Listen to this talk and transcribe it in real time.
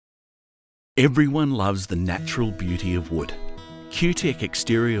Everyone loves the natural beauty of wood. CUTEK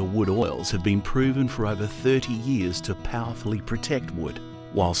exterior wood oils have been proven for over 30 years to powerfully protect wood,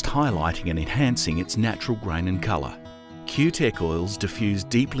 whilst highlighting and enhancing its natural grain and colour. CUTEK oils diffuse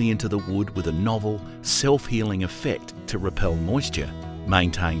deeply into the wood with a novel, self-healing effect to repel moisture,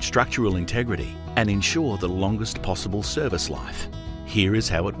 maintain structural integrity, and ensure the longest possible service life. Here is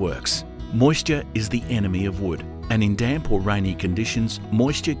how it works. Moisture is the enemy of wood, and in damp or rainy conditions,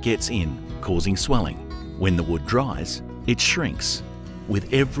 moisture gets in, causing swelling. When the wood dries, it shrinks.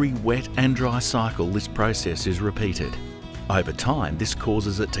 With every wet and dry cycle, this process is repeated. Over time, this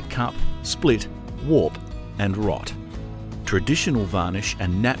causes it to cup, split, warp, and rot. Traditional varnish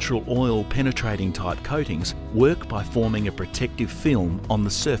and natural oil penetrating type coatings work by forming a protective film on the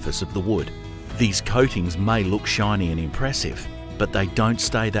surface of the wood. These coatings may look shiny and impressive, but they don't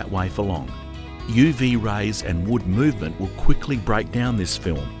stay that way for long. UV rays and wood movement will quickly break down this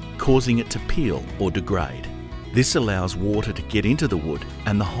film, causing it to peel or degrade. This allows water to get into the wood,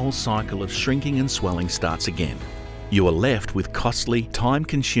 and the whole cycle of shrinking and swelling starts again. You are left with costly,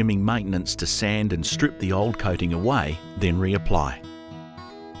 time-consuming maintenance to sand and strip the old coating away, then reapply.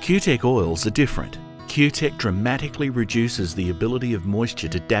 CUTEK oils are different. CUTEK dramatically reduces the ability of moisture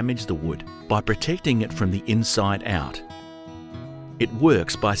to damage the wood by protecting it from the inside out. It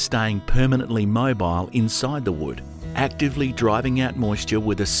works by staying permanently mobile inside the wood, actively driving out moisture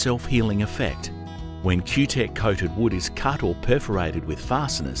with a self-healing effect. When CUTEK coated wood is cut or perforated with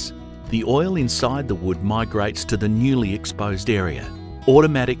fasteners, the oil inside the wood migrates to the newly exposed area,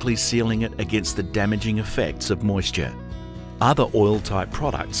 automatically sealing it against the damaging effects of moisture. Other oil-type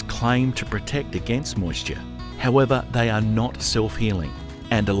products claim to protect against moisture. However, they are not self-healing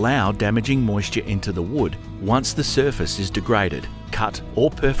and allow damaging moisture into the wood once the surface is degraded, cut or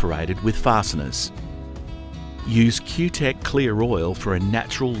perforated with fasteners. Use CUTEK clear oil for a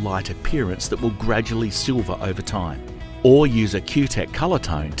natural light appearance that will gradually silver over time, or use a CUTEK colour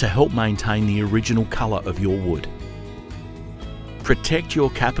tone to help maintain the original colour of your wood. Protect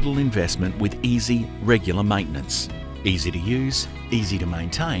your capital investment with easy, regular maintenance. Easy to use, easy to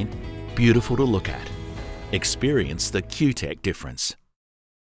maintain, beautiful to look at. Experience the CUTEK difference.